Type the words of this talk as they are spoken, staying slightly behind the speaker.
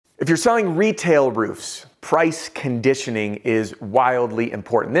you're selling retail roofs, price conditioning is wildly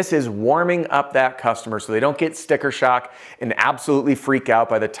important. This is warming up that customer so they don't get sticker shock and absolutely freak out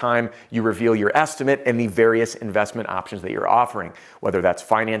by the time you reveal your estimate and the various investment options that you're offering, whether that's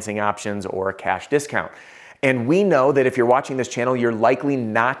financing options or a cash discount. And we know that if you're watching this channel, you're likely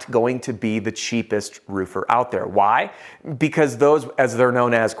not going to be the cheapest roofer out there. Why? Because those, as they're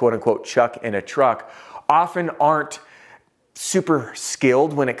known as, quote unquote, chuck in a truck, often aren't super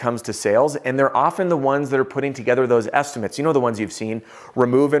skilled when it comes to sales, and they're often the ones that are putting together those estimates. You know, the ones you've seen: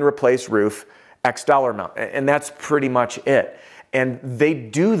 remove and replace roof, X dollar amount, and that's pretty much it. And they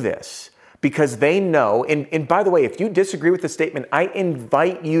do this because they know, and by the way, if you disagree with the statement, I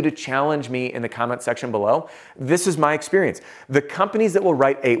invite you to challenge me in the comment section below. This is my experience. The companies that will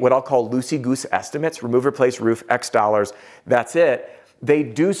write what I'll call loosey-goose estimates, remove, replace roof, X dollars, that's it, they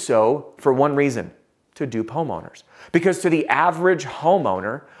do so for one reason: to dupe homeowners. Because to the average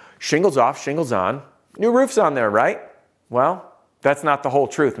homeowner, shingles off, shingles on, new roof's on there, right? Well, that's not the whole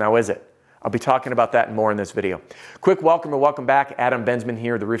truth, now is it? I'll be talking about that and more in this video. Quick welcome and welcome back. Adam Bensman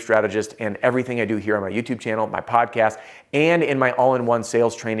here, the Roof Strategist, and everything I do here on my YouTube channel, my podcast, and in my all-in-one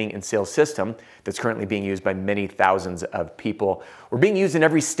sales training and sales system that's currently being used by many thousands of people. We're being used in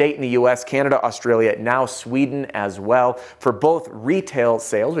every state in the US, Canada, Australia, now Sweden as well, for both retail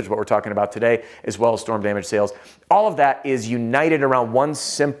sales, which is what we're talking about today, as well as storm damage sales. All of that is united around one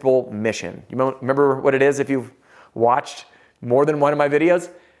simple mission. You remember what it is if you've watched more than one of my videos?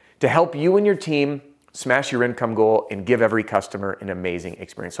 To help you and your team smash your income goal and give every customer an amazing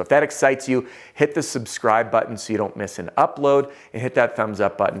experience. So if that excites you, hit the subscribe button so you don't miss an upload, and hit that thumbs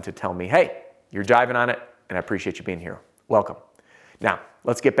up button to tell me, hey, you're diving on it, and I appreciate you being here. Welcome. Now,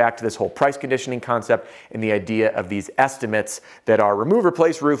 let's get back to this whole price conditioning concept and the idea of these estimates that are remove,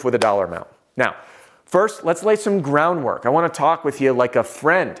 replace roof with a dollar amount. Now, first, let's lay some groundwork. I want to talk with you like a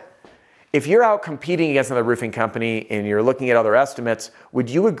friend. If you're out competing against another roofing company and you're looking at other estimates, would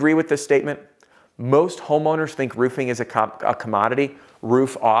you agree with this statement? Most homeowners think roofing is a commodity.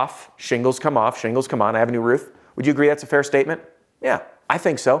 Roof off, shingles come off, shingles come on, I have a new roof. Would you agree that's a fair statement? Yeah, I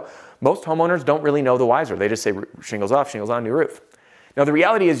think so. Most homeowners don't really know the wiser. They just say shingles off, shingles on, new roof. Now the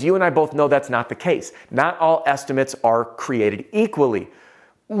reality is you and I both know that's not the case. Not all estimates are created equally.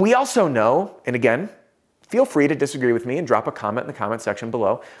 We also know, and again, feel free to disagree with me and drop a comment in the comment section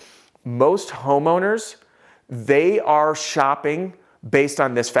below. Most homeowners, they are shopping based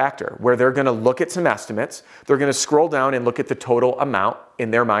on this factor, where they're going to look at some estimates. They're going to scroll down and look at the total amount in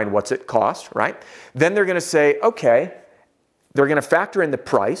their mind, what's it cost, right? Then they're going to say, okay, they're going to factor in the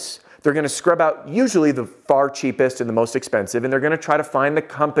price. They're going to scrub out usually the far cheapest and the most expensive, and they're going to try to find the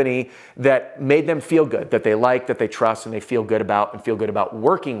company that made them feel good, that they like, that they trust, and they feel good about and feel good about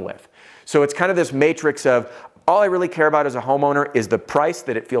working with. So it's kind of this matrix of, all I really care about as a homeowner is the price,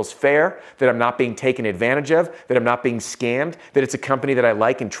 that it feels fair, that I'm not being taken advantage of, that I'm not being scammed, that it's a company that I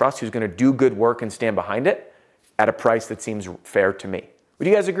like and trust who's going to do good work and stand behind it at a price that seems fair to me. Would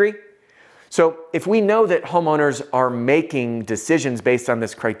you guys agree? So if we know that homeowners are making decisions based on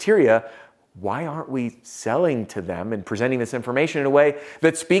this criteria, why aren't we selling to them and presenting this information in a way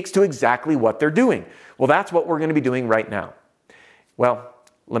that speaks to exactly what they're doing? Well, that's what we're going to be doing right now. Well,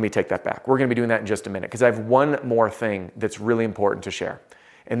 let me take that back. We're going to be doing that in just a minute because I have one more thing that's really important to share.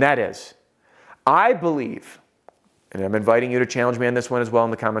 And that is, I believe, and I'm inviting you to challenge me on this one as well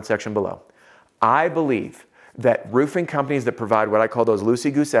in the comment section below, I believe that roofing companies that provide what I call those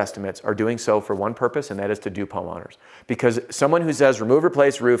loosey-goose estimates are doing so for one purpose, and that is to dupe homeowners. Because someone who says remove,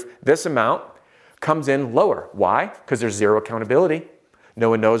 replace roof, this amount, comes in lower. Why? Because there's zero accountability. No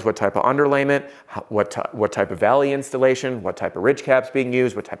one knows what type of underlayment, what type of valley installation, what type of ridge caps being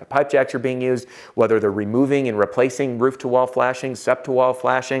used, what type of pipe jacks are being used, whether they're removing and replacing roof-to-wall flashing, sep-to-wall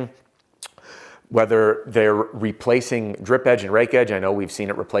flashing, whether they're replacing drip edge and rake edge. I know we've seen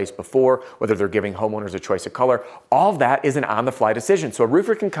it replaced before, whether they're giving homeowners a choice of color. All of that is an on-the-fly decision. So a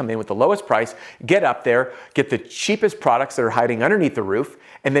roofer can come in with the lowest price, get up there, get the cheapest products that are hiding underneath the roof,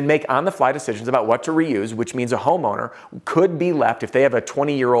 and then make on-the-fly decisions about what to reuse, which means a homeowner could be left, if they have a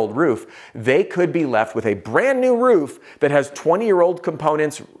 20-year-old roof, they could be left with a brand new roof that has 20-year-old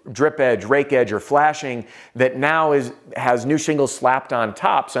components, drip edge, rake edge, or flashing, that now has new shingles slapped on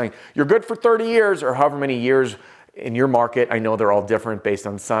top, saying, you're good for 30 years, or however many years in your market. I know they're all different based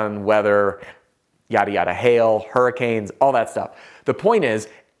on sun, weather, yada, yada, hail, hurricanes, all that stuff. The point is,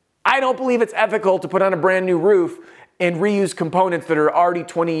 I don't believe it's ethical to put on a brand new roof and reuse components that are already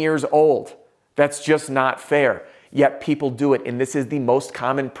 20 years old. That's just not fair. Yet people do it, and this is the most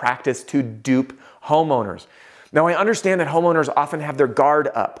common practice to dupe homeowners. Now, I understand that homeowners often have their guard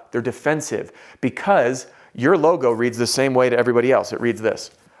up, they're defensive, because your logo reads the same way to everybody else. It reads this: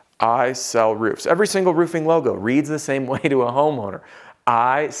 I sell roofs. Every single roofing logo reads the same way to a homeowner.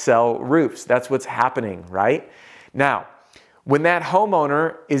 I sell roofs. That's what's happening, right? Now, when that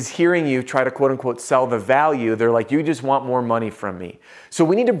homeowner is hearing you try to quote unquote sell the value, they're like, you just want more money from me. So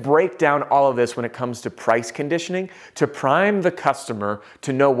we need to break down all of this when it comes to price conditioning to prime the customer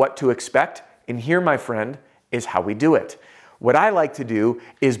to know what to expect. And here, my friend, is how we do it. What I like to do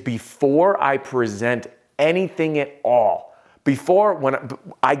is before I present anything at all, before when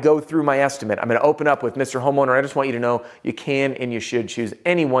I go through my estimate, I'm going to open up with Mr. Homeowner. I just want you to know you can and you should choose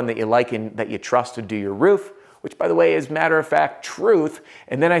anyone that you like and that you trust to do your roof, which by the way is matter of fact truth.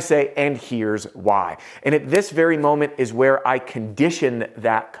 And then I say, and here's why. And at this very moment is where I condition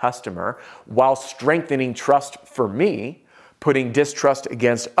that customer while strengthening trust for me, putting distrust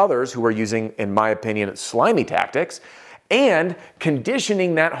against others who are using, in my opinion, slimy tactics, and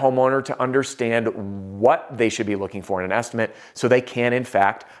conditioning that homeowner to understand what they should be looking for in an estimate so they can, in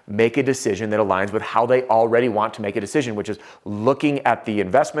fact, make a decision that aligns with how they already want to make a decision, which is looking at the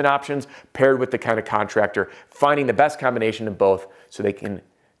investment options paired with the kind of contractor, finding the best combination of both so they can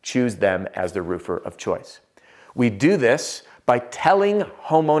choose them as the roofer of choice. We do this by telling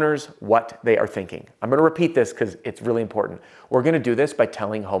homeowners what they are thinking. I'm going to repeat this because it's really important. We're going to do this by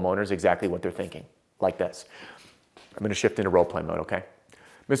telling homeowners exactly what they're thinking, like this. I'm going to shift into role play mode, okay?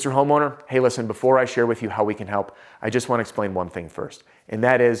 Mr. Homeowner, hey, listen, before I share with you how we can help, I just want to explain one thing first. And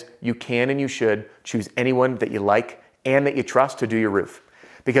that is you can and you should choose anyone that you like and that you trust to do your roof.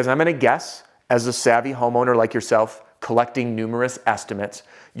 Because I'm going to guess, as a savvy homeowner like yourself, collecting numerous estimates,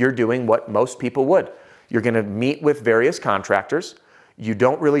 you're doing what most people would. You're going to meet with various contractors. You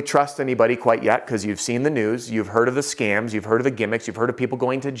don't really trust anybody quite yet because you've seen the news, you've heard of the scams, you've heard of the gimmicks, you've heard of people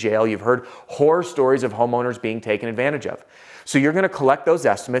going to jail, you've heard horror stories of homeowners being taken advantage of. So you're going to collect those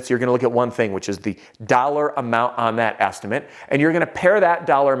estimates. You're going to look at one thing, which is the dollar amount on that estimate. And you're going to pair that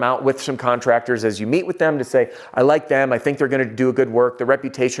dollar amount with some contractors as you meet with them to say, I like them. I think they're going to do a good work. The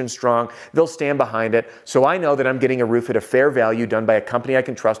reputation's strong. They'll stand behind it. So I know that I'm getting a roof at a fair value done by a company I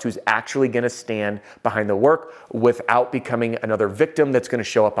can trust who's actually going to stand behind the work without becoming another victim that's going to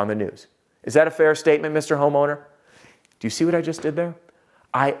show up on the news. Is that a fair statement, Mr. Homeowner? Do you see what I just did there?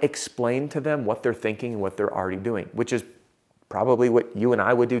 I explained to them what they're thinking and what they're already doing, which is probably what you and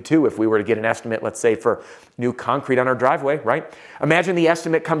I would do too if we were to get an estimate, let's say, for new concrete on our driveway, right? Imagine the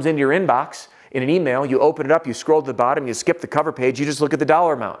estimate comes into your inbox in an email, you open it up, you scroll to the bottom, you skip the cover page, you just look at the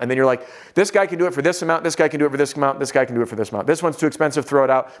dollar amount. And then you're like, this guy can do it for this amount, this guy can do it for this amount, this guy can do it for this amount. This one's too expensive, throw it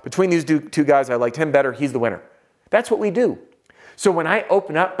out. Between these two guys, I liked him better, he's the winner. That's what we do. So when I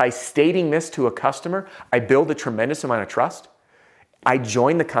open up by stating this to a customer, I build a tremendous amount of trust. I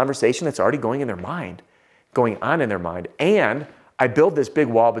join the conversation that's already going on in their mind, and I build this big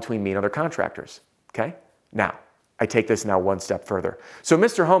wall between me and other contractors, okay? Now, I take this now one step further. So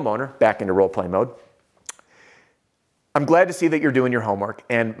Mr. Homeowner, back into role play mode, I'm glad to see that you're doing your homework,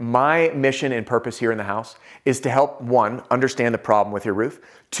 and my mission and purpose here in the house is to help, 1, understand the problem with your roof,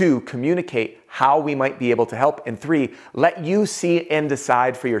 2, communicate how we might be able to help, and 3, let you see and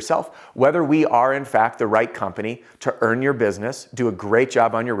decide for yourself whether we are in fact the right company to earn your business, do a great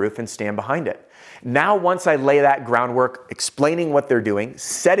job on your roof, and stand behind it. Now, once I lay that groundwork, explaining what they're doing,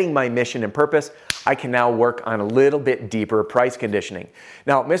 setting my mission and purpose, I can now work on a little bit deeper price conditioning.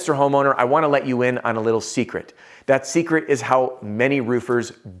 Now, Mr. Homeowner, I want to let you in on a little secret. That secret is how many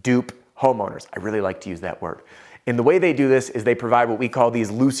roofers dupe homeowners. I really like to use that word. And the way they do this is they provide what we call these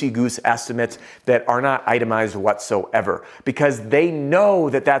loosey-goose estimates that are not itemized whatsoever because they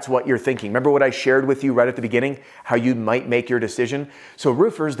know that that's what you're thinking. Remember what I shared with you right at the beginning, how you might make your decision? So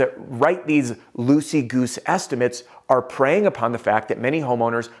roofers that write these loosey-goose estimates are preying upon the fact that many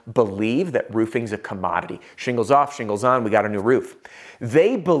homeowners believe that roofing's a commodity. Shingles off, shingles on, we got a new roof.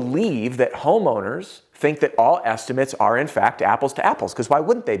 They believe that homeowners think that all estimates are in fact apples to apples, because why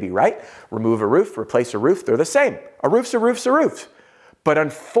wouldn't they be, right? Remove a roof, replace a roof, they're the same. A roof's a roof's a roof. But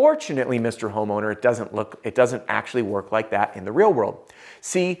unfortunately, Mr. Homeowner, it doesn't actually work like that in the real world.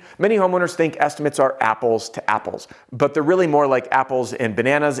 See, many homeowners think estimates are apples to apples, but they're really more like apples and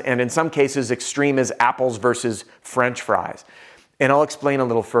bananas, and in some cases, extreme is apples versus French fries. And I'll explain a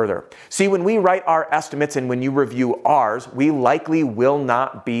little further. See, when we write our estimates and when you review ours, we likely will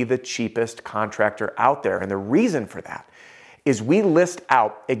not be the cheapest contractor out there. And the reason for that is we list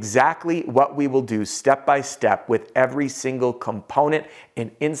out exactly what we will do step by step with every single component and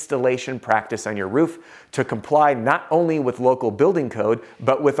installation practice on your roof to comply not only with local building code,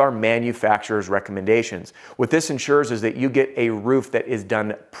 but with our manufacturer's recommendations. What this ensures is that you get a roof that is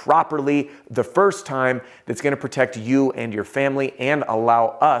done properly the first time, that's going to protect you and your family and allow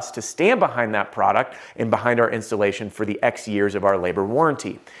us to stand behind that product and behind our installation for the X years of our labor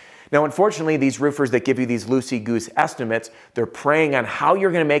warranty. Now, unfortunately, these roofers that give you these loosey-goose estimates, they're preying on how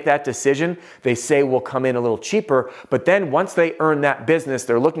you're going to make that decision. They say we'll come in a little cheaper, but then once they earn that business,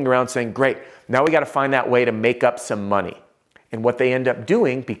 they're looking around saying, great, now we got to find that way to make up some money. And what they end up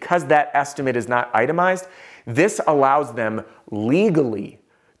doing, because that estimate is not itemized, this allows them legally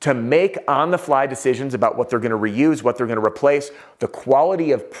to make on-the-fly decisions about what they're going to reuse, what they're going to replace, the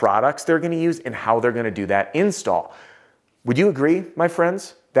quality of products they're going to use, and how they're going to do that install. Would you agree, my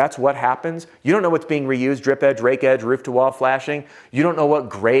friends? That's what happens. You don't know what's being reused, drip edge, rake edge, roof-to-wall flashing. You don't know what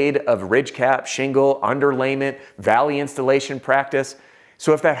grade of ridge cap, shingle, underlayment, valley installation practice.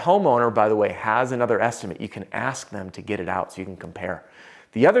 So if that homeowner, by the way, has another estimate, you can ask them to get it out so you can compare.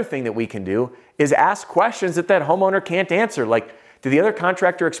 The other thing that we can do is ask questions that homeowner can't answer, like, did the other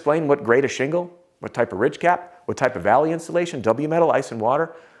contractor explain what grade of shingle, what type of ridge cap, what type of valley installation, W metal, ice and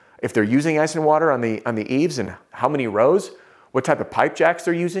water? If they're using ice and water on the eaves and how many rows, what type of pipe jacks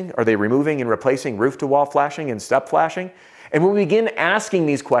they're using? Are they removing and replacing roof-to-wall flashing and step flashing? And when we begin asking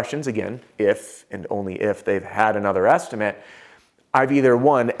these questions, again, if and only if they've had another estimate, I've either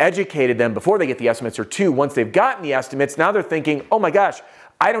one, educated them before they get the estimates, or two, once they've gotten the estimates, now they're thinking, oh my gosh,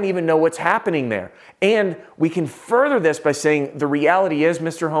 I don't even know what's happening there. And we can further this by saying the reality is,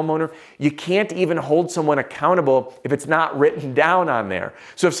 Mr. Homeowner, you can't even hold someone accountable if it's not written down on there.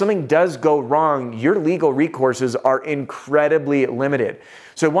 So if something does go wrong, your legal recourses are incredibly limited.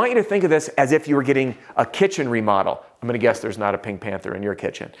 So I want you to think of this as if you were getting a kitchen remodel. I'm going to guess there's not a Pink Panther in your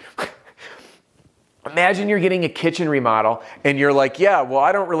kitchen. Imagine you're getting a kitchen remodel and you're like, yeah, well,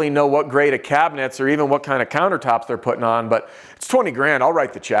 I don't really know what grade of cabinets or even what kind of countertops they're putting on, but it's 20 grand, I'll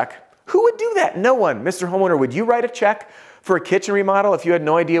write the check. Who would do that? No one. Mr. Homeowner, would you write a check for a kitchen remodel if you had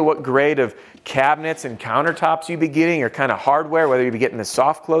no idea what grade of cabinets and countertops you'd be getting or kind of hardware, whether you'd be getting the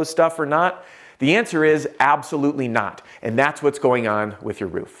soft close stuff or not? The answer is absolutely not. And that's what's going on with your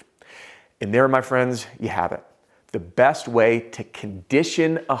roof. And there, my friends, you have it. The best way to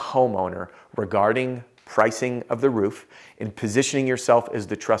condition a homeowner regarding pricing of the roof and positioning yourself as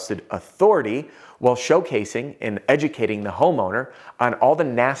the trusted authority while showcasing and educating the homeowner on all the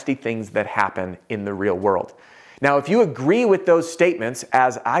nasty things that happen in the real world. Now, if you agree with those statements,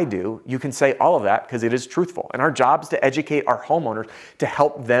 as I do, you can say all of that because it is truthful. And our job is to educate our homeowners to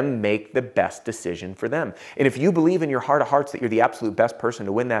help them make the best decision for them. And if you believe in your heart of hearts that you're the absolute best person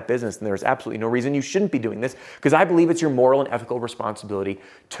to win that business, then there's absolutely no reason you shouldn't be doing this, because I believe it's your moral and ethical responsibility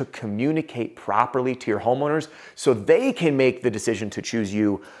to communicate properly to your homeowners so they can make the decision to choose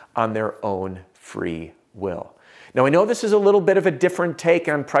you on their own free will. Now, I know this is a little bit of a different take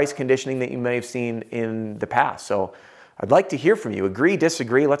on price conditioning that you may have seen in the past. So I'd like to hear from you. Agree,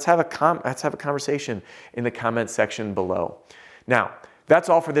 disagree? Let's have a conversation in the comments section below. Now, that's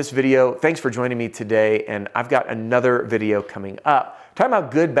all for this video. Thanks for joining me today. And I've got another video coming up talking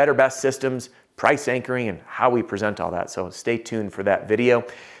about good, better, best systems, price anchoring, and how we present all that. So stay tuned for that video.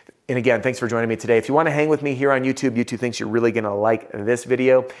 And again, thanks for joining me today. If you want to hang with me here on YouTube, YouTube thinks you're really going to like this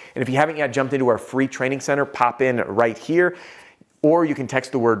video. And if you haven't yet jumped into our free training center, pop in right here. Or you can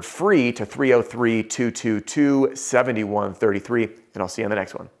text the word FREE to 303-222-7133. And I'll see you on the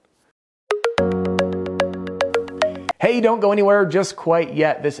next one. Hey, don't go anywhere just quite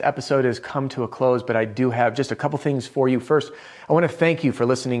yet. This episode has come to a close, but I do have just a couple things for you. First, I want to thank you for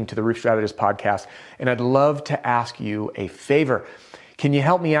listening to the Roof Strategist podcast. And I'd love to ask you a favor. Can you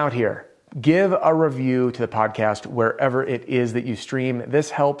help me out here? Give a review to the podcast wherever it is that you stream. This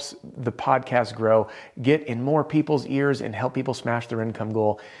helps the podcast grow, get in more people's ears, and help people smash their income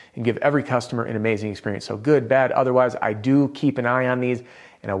goal and give every customer an amazing experience. So good, bad, otherwise, I do keep an eye on these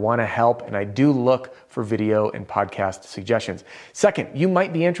and I want to help, and I do look for video and podcast suggestions. Second, you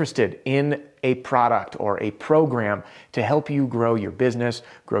might be interested in a product or a program to help you grow your business,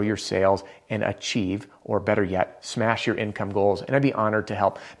 grow your sales, and achieve, or better yet, smash your income goals. And I'd be honored to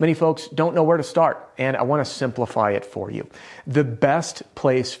help. Many folks don't know where to start, and I want to simplify it for you. The best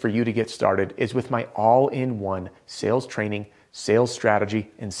place for you to get started is with my all-in-one sales training, sales strategy,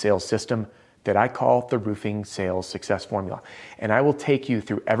 and sales system that I call the Roofing Sales Success Formula. And I will take you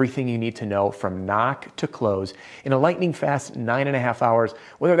through everything you need to know from knock to close in a lightning fast 9.5 hours,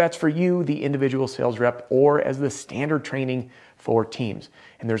 whether that's for you, the individual sales rep, or as the standard training for teams.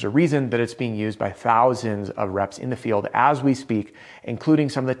 And there's a reason that it's being used by thousands of reps in the field as we speak, including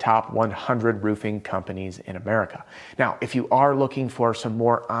some of the top 100 roofing companies in America. Now, if you are looking for some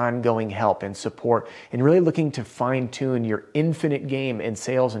more ongoing help and support and really looking to fine-tune your infinite game in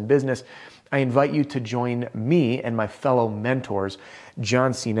sales and business, I invite you to join me and my fellow mentors,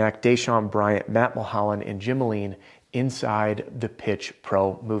 John Cenac, Deshaun Bryant, Matt Mulholland, and Jim Moline, inside the Pitch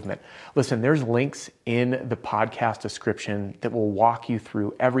Pro movement. Listen, there's links in the podcast description that will walk you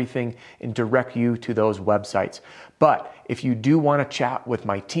through everything and direct you to those websites. But if you do want to chat with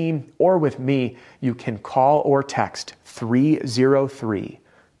my team or with me, you can call or text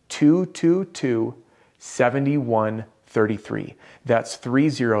 303-222-7133. That's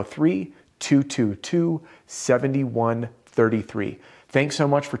 303-222-7133. Thanks so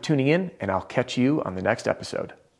much for tuning in, and I'll catch you on the next episode.